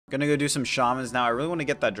Gonna go do some shamans now. I really want to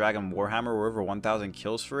get that dragon warhammer. We're over 1,000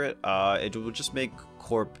 kills for it. It will just make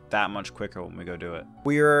corp that much quicker when we go do it.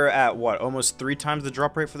 We're at what, almost 3 times the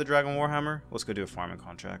drop rate for the dragon warhammer. Let's go do a farming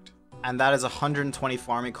contract. And that is 120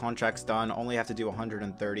 farming contracts done. Only have to do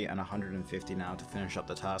 130 and 150 now to finish up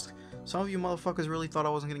the task. Some of you motherfuckers really thought I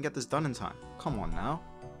wasn't gonna get this done in time. Come on now.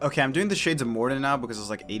 Okay, I'm doing the Shades of Morden now because there's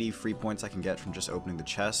like 80 free points I can get from just opening the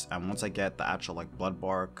chest. And once I get the actual like blood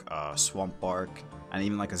bark, swamp bark, and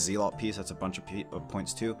even like a zealot piece, that's a bunch of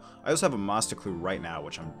points too. I also have a master clue right now,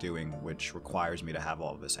 which I'm doing, which requires me to have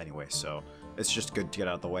all of this anyway. So it's just good to get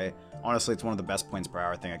out of the way. Honestly, it's one of the best points per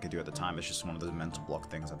hour thing I could do at the time. It's just one of those mental block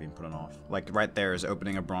things I've been putting off. Like right there is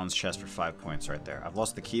opening a bronze chest for 5 points right there. I've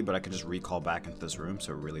lost the key, but I could just recall back into this room,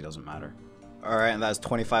 so it really doesn't matter. Alright, and that is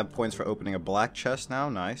 25 points for opening a black chest now.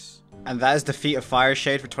 Nice. And that is defeat a fire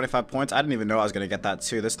shade for 25 points. I didn't even know I was going to get that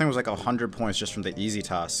too. This thing was like 100 points just from the easy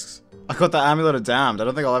tasks. I got the Amulet of Damned. I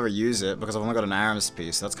don't think I'll ever use it because I've only got an Aramis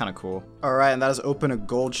piece. That's kind of cool. Alright, and that is open a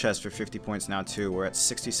gold chest for 50 points now too. We're at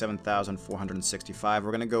 67,465.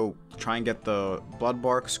 We're going to go try and get the Blood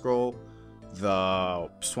Bark scroll,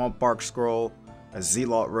 the Swamp Bark scroll, a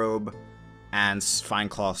Zealot robe, and fine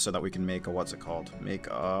cloth so that we can make a, what's it called? Make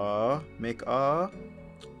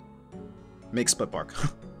split bark.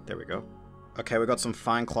 There we go. Okay, we got some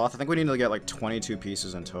fine cloth. I think we need to get like 22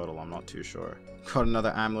 pieces in total. I'm not too sure. Got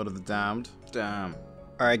another Amulet of the Damned. Damn.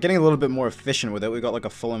 Alright, getting a little bit more efficient with it. We got like a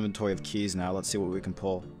full inventory of keys now. Let's see what we can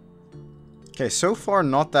pull. Okay, so far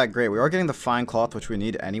not that great. We are getting the fine cloth, which we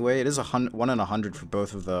need anyway. It is 1 in 100 for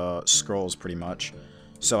both of the scrolls, pretty much.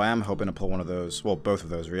 So I am hoping to pull one of those. Well, both of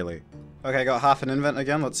those, really. Okay, got half an invent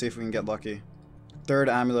again. Let's see if we can get lucky. Third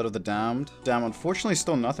Amulet of the Damned. Damn, unfortunately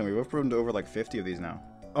still nothing. We've opened over like 50 of these now.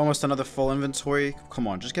 Almost another full inventory. Come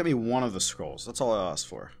on, just get me one of the scrolls. That's all I asked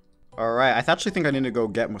for. Alright, I actually think I need to go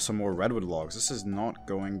get some more redwood logs. This is not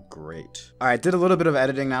going great. Alright, did a little bit of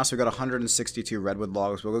editing now, so we got 162 redwood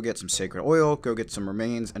logs. We'll go get some sacred oil, go get some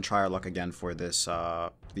remains, and try our luck again for this,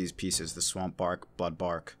 these pieces. The swamp bark, blood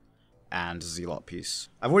bark, and zealot piece.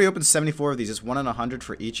 I've already opened 74 of these. It's 1 in 100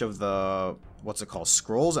 for each of the, what's it called,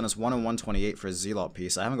 scrolls, and it's 1 in 128 for a zealot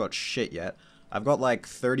piece. I haven't got shit yet. I've got like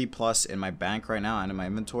 30 plus in my bank right now and in my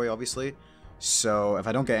inventory, obviously. So if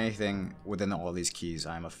I don't get anything within all these keys,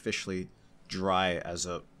 I'm officially dry as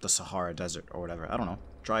the Sahara Desert or whatever. I don't know.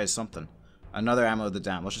 Dry as something. Another Amulet of the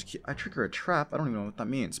Damned. Let's just keep... I trigger a trap. I don't even know what that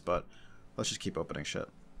means, but let's just keep opening shit.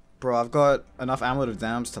 Bro, I've got enough Amulet of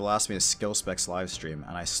Damned to last me a skill specs live stream,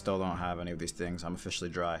 and I still don't have any of these things. I'm officially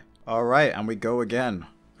dry. Alright, and we go again.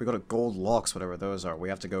 We got a gold locks, whatever those are. We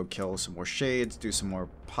have to go kill some more shades, do some more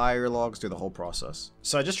pyre logs, do the whole process.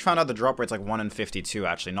 So I just found out the drop rate's like 1 in 52,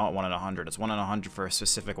 actually, not 1 in 100. It's 1 in 100 for a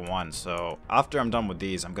specific one. So after I'm done with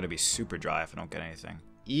these, I'm gonna be super dry if I don't get anything.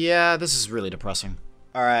 Yeah, this is really depressing.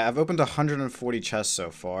 Alright, I've opened 140 chests so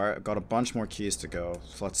far. I've got a bunch more keys to go.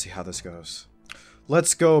 So let's see how this goes.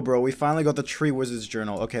 Let's go, bro. We finally got the Tree Wizard's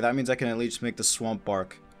Journal. Okay, that means I can at least make the swamp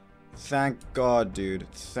bark. Thank God, dude.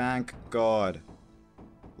 Thank God.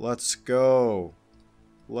 Let's go.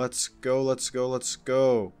 Let's go, let's go, let's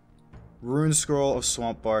go. Rune Scroll of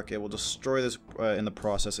Swamp Bark. It will destroy this in the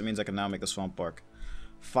process. It means I can now make the Swamp Bark.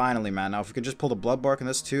 Finally, man. Now, if we could just pull the Blood Bark in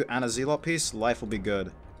this too, and a Zealot piece, life will be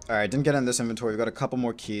good. Alright, didn't get in this inventory. We've got a couple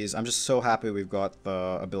more keys. I'm just so happy we've got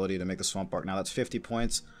the ability to make the Swamp Bark. Now, that's 50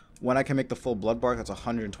 points. When I can make the full Blood Bark, that's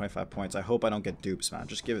 125 points. I hope I don't get dupes, man.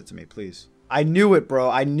 Just give it to me, please. I knew it, bro.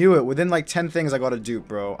 I knew it. Within like 10 things, I got a dupe,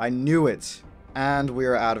 bro. I knew it. And we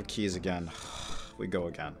are out of keys again. We go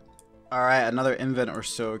again. Alright, another invent or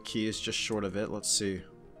so keys just short of it. Let's see.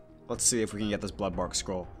 Let's see if we can get this Blood Bark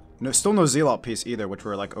scroll. No, still no Zealot piece either, which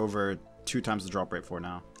we're like over 2 times the drop rate for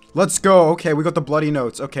now. Let's go! Okay, we got the Bloody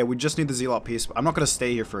Notes. Okay, we just need the Zealot piece. I'm not gonna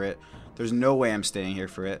stay here for it. There's no way I'm staying here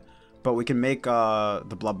for it. But we can make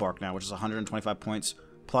the Blood Bark now, which is 125 points,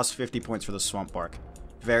 plus 50 points for the Swamp Bark.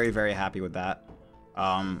 Very, very happy with that.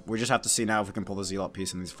 We just have to see now if we can pull the Zealot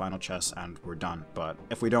piece in these final chests, and we're done. But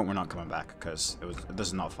if we don't, we're not coming back, because this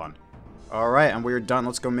is not fun. Alright, and we're done.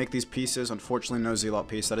 Let's go make these pieces. Unfortunately, no Zealot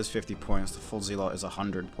piece. That is 50 points. The full Zealot is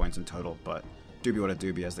 100 points in total, but doobie what a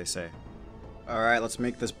doobie, as they say. Alright, let's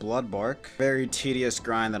make this Blood Bark. Very tedious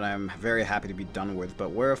grind that I'm very happy to be done with,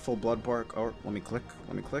 but wear a full Blood Bark. Oh, let me click.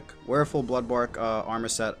 Wear a full Blood Bark armor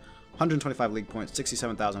set. 125 league points,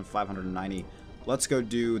 67,590. Let's go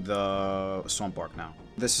do the Swamp Bark now.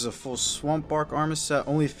 This is a full Swamp Bark armor set.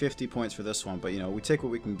 Only 50 points for this one, but you know, we take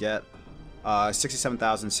what we can get.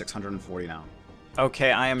 67,640 now.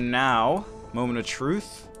 Okay, I am now, moment of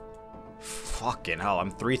truth. Fucking hell,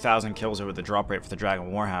 I'm 3,000 kills over the drop rate for the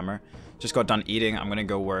Dragon Warhammer. Just got done eating. I'm gonna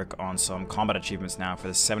go work on some combat achievements now for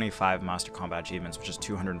the 75 master combat achievements, which is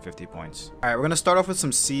 250 points. Alright, we're gonna start off with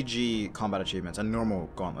some CG combat achievements and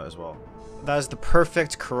normal gauntlet as well. That is the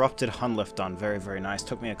perfect corrupted Hun lift done. Very, very nice.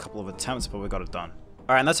 Took me a couple of attempts, but we got it done.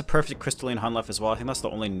 Alright, and that's a perfect crystalline Hun lift as well. I think that's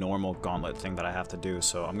the only normal gauntlet thing that I have to do,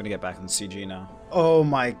 so I'm gonna get back in CG now. Oh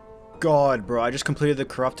my god, bro. I just completed the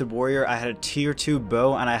corrupted warrior. I had a tier 2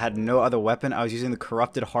 bow and I had no other weapon. I was using the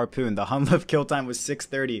corrupted harpoon. The Hun lift kill time was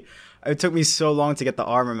 630. It took me so long to get the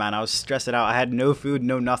armor, man. I was stressed out. I had no food,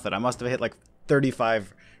 no nothing. I must have hit like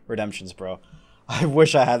 35 redemptions, bro. I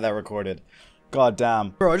wish I had that recorded. God damn.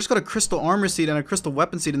 Bro, I just got a crystal armor seed and a crystal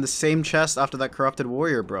weapon seed in the same chest after that corrupted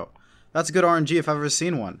warrior, bro. That's good RNG if I've ever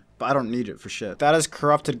seen one. But I don't need it for shit. That is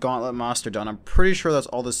corrupted gauntlet master done. I'm pretty sure that's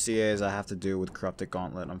all the CAs I have to do with corrupted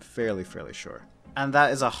gauntlet. I'm fairly sure. And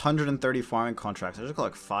that is 130 farming contracts. I just got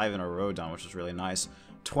like 5 in a row done, which is really nice.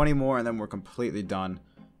 20 more and then we're completely done.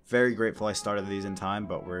 Very grateful I started these in time,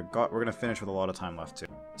 but we're gonna finish with a lot of time left too.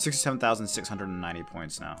 67,690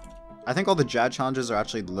 points now. I think all the Jad challenges are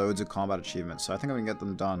actually loads of combat achievements, so I think I can get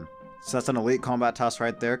them done. So that's an elite combat task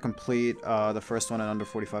right there. Complete the first one in under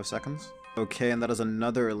 45 seconds. Okay, and that is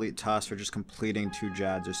another elite task for just completing 2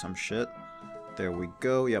 Jads or some shit. There we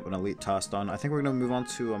go. Yep, an elite task done. I think we're gonna move on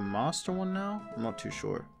to a master one now. I'm not too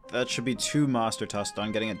sure. That should be 2 master tasks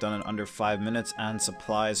done. Getting it done in under 5 minutes, and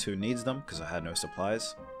supplies. Who needs them? Because I had no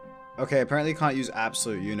supplies. Okay, apparently you can't use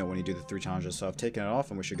absolute unit when you do the 3 challenges, so I've taken it off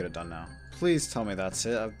and we should get it done now. Please tell me that's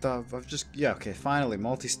it. I've just, yeah, okay, finally,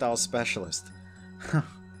 multi-style specialist.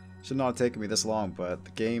 Should not have taken me this long, but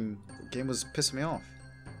the game was pissing me off.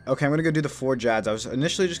 Okay, I'm gonna go do the 4 Jads. I was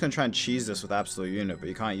initially just gonna try and cheese this with absolute unit, but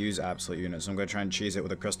you can't use absolute unit, so I'm gonna try and cheese it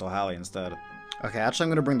with a crystal Halley instead. Okay, actually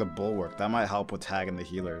I'm gonna bring the bulwark. That might help with tagging the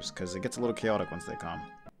healers, because it gets a little chaotic once they come.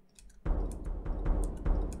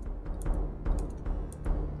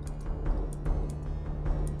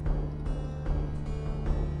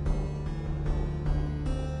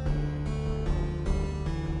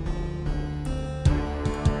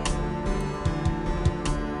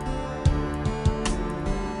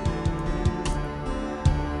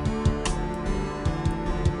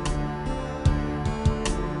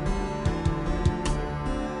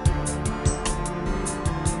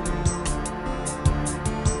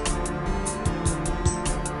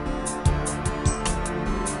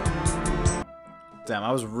 Damn,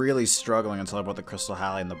 I was really struggling until I brought the Crystal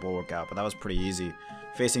Halley and the Bulwark out, but that was pretty easy.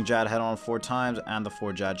 Facing Jad head on 4 times and the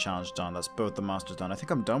 4 Jad challenge done. That's both the monsters done. I think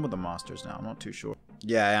I'm done with the monsters now. I'm not too sure.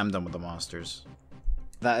 Yeah, I am done with the monsters.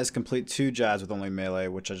 That is complete 2 Jads with only melee,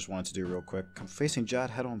 which I just wanted to do real quick. I'm facing Jad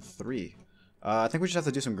head on 3. I think we just have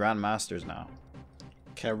to do some Grand Masters now.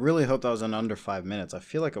 Okay, I really hope that was in under 5 minutes. I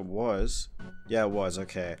feel like it was. Yeah, it was.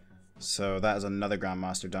 Okay. So that is another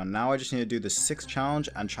Grandmaster done. Now I just need to do the 6th challenge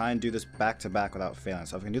and try and do this back to back without failing.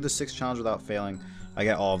 So if I can do the 6th challenge without failing, I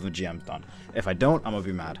get all of the GMs done. If I don't, I'm gonna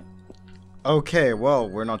be mad. Okay, well,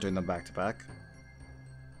 we're not doing them back to back.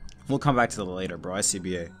 We'll come back to that later, bro.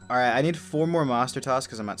 ICBA. Alright, I need 4 more master tasks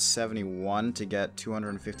because I'm at 71 to get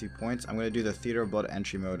 250 points. I'm gonna do the Theater of Blood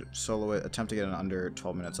entry mode, solo it, attempt to get it in under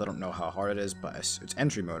 12 minutes. I don't know how hard it is, but it's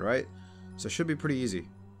entry mode, right? So it should be pretty easy.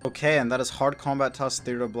 Okay, and that is hard combat task,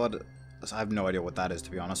 Theater of Blood. I have no idea what that is, to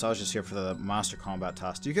be honest. I was just here for the master combat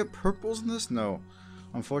task. Do you get purples in this? No,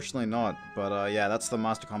 unfortunately not. But yeah, that's the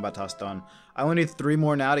master combat task done. I only need 3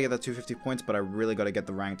 more now to get that 250 points, but I really got to get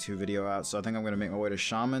the rank 2 video out. So I think I'm going to make my way to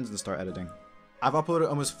Shamans and start editing. I've uploaded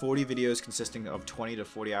almost 40 videos consisting of 20 to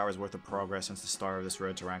 40 hours worth of progress since the start of this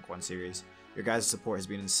Road to Rank 1 series. Your guys' support has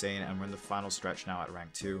been insane, and we're in the final stretch now at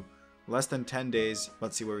rank 2. Less than 10 days,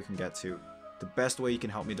 let's see where we can get to. The best way you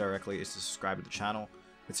can help me directly is to subscribe to the channel.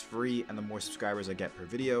 It's free, and the more subscribers I get per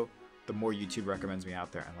video, the more YouTube recommends me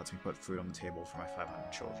out there and lets me put food on the table for my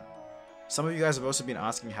 500 children. Some of you guys have also been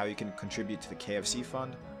asking how you can contribute to the KFC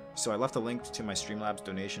fund, so I left a link to my Streamlabs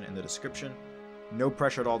donation in the description. No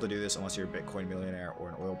pressure at all to do this unless you're a Bitcoin millionaire or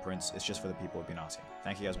an oil prince. It's just for the people who've been asking.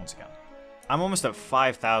 Thank you guys once again. I'm almost at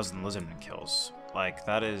 5,000 lizardman kills. Like,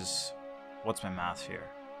 that is... what's my math here?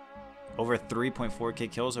 Over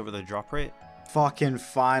 3.4k kills over the drop rate? Fucking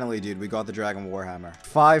finally, dude, we got the Dragon Warhammer.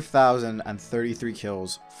 5,033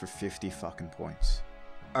 kills for 50 fucking points.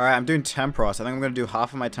 Alright, I'm doing Tempros. I think I'm going to do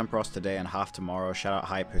half of my Tempros today and half tomorrow. Shout out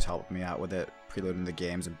Hype, who's helping me out with it, preloading the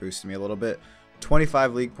games and boosting me a little bit.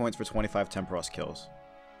 25 league points for 25 Tempros kills.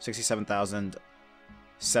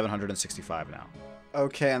 67,765 now.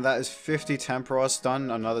 Okay, and that is 50 Tempros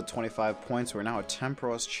done. Another 25 points. We're now a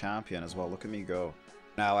Tempros champion as well. Look at me go.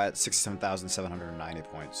 Now at 67,790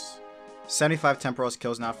 points. 75 Tempros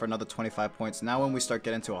kills now for another 25 points. Now when we start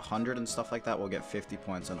getting to 100 and stuff like that, we'll get 50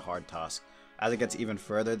 points on hard task. As it gets even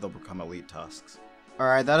further, they'll become elite tasks.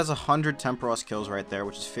 Alright, that is 100 Temporos kills right there,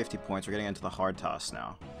 which is 50 points. We're getting into the hard tasks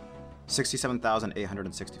now.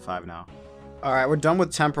 67,865 now. Alright, we're done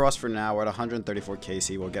with Temporos for now. We're at 134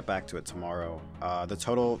 KC. We'll get back to it tomorrow. The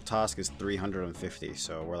total task is 350,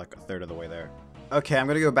 so we're like a third of the way there. Okay, I'm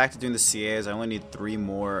gonna go back to doing the CAs. I only need 3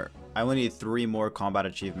 more. I only need 3 more combat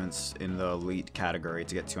achievements in the elite category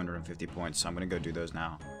to get 250 points, so I'm gonna go do those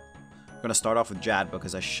now. I'm gonna start off with Jad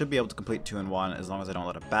because I should be able to complete 2 in 1 as long as I don't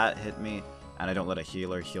let a bat hit me and I don't let a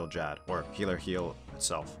healer heal Jad, or healer heal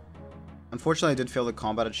itself. Unfortunately, I did fail the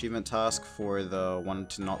combat achievement task for the one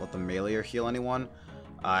to not let the meleeer heal anyone.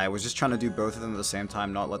 I was just trying to do both of them at the same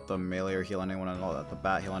time, not let the meleeer heal anyone and not let the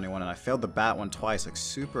bat heal anyone, and I failed the bat one twice, like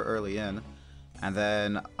super early in. And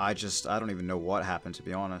then I don't even know what happened, to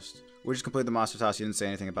be honest. We just completed the master task. He didn't say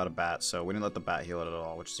anything about a bat, so we didn't let the bat heal it at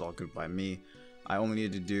all, which is all good by me. I only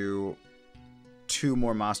needed to do 2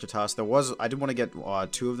 more master tasks. I did want to get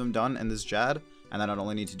 2 of them done in this Jad, and then I'd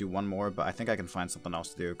only need to do 1 more, but I think I can find something else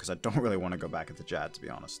to do, because I don't really want to go back into Jad, to be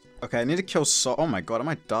honest. Okay, I need to kill oh my god, I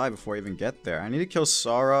might die before I even get there. I need to kill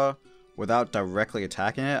Sara without directly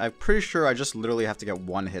attacking it. I'm pretty sure I just literally have to get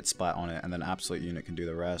 1 hit splat on it, and then Absolute Unit can do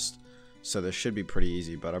the rest. So this should be pretty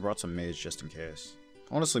easy, but I brought some Mage just in case.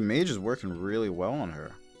 Honestly, Mage is working really well on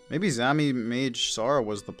her. Maybe Zami Mage Sara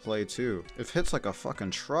was the play too. It hits like a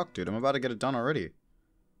fucking truck, dude. I'm about to get it done already.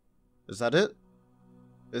 Is that it?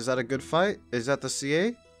 Is that a good fight? Is that the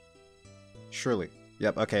CA? Surely.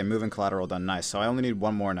 Yep, okay, moving collateral done. Nice. So I only need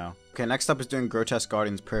 1 more now. Okay, next up is doing Grotesque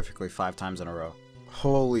Guardians perfectly 5 times in a row.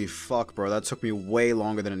 Holy fuck, bro. That took me way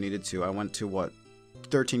longer than it needed to. I went to, what,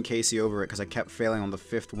 13 KC over it because I kept failing on the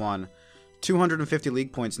 5th one. 250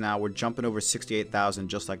 league points now. We're jumping over 68,000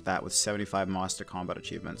 just like that with 75 Master Combat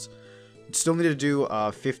achievements. Still need to do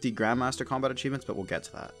 50 Grandmaster Combat achievements, but we'll get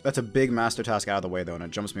to that. That's a big master task out of the way though, and it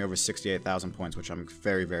jumps me over 68,000 points, which I'm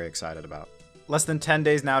very, very excited about. Less than 10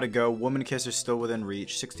 days now to go. Woman Kiss is still within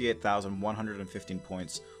reach, 68,115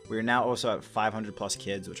 points. We are now also at 500 plus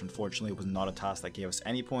kids, which unfortunately was not a task that gave us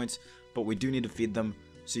any points, but we do need to feed them,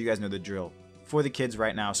 so you guys know the drill. For the kids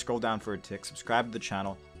right now, scroll down for a tick, subscribe to the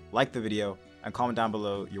channel, like the video, and comment down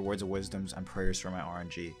below your words of wisdoms and prayers for my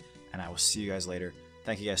RNG, and I will see you guys later.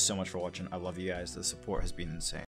 Thank you guys so much for watching. I love you guys. The support has been insane.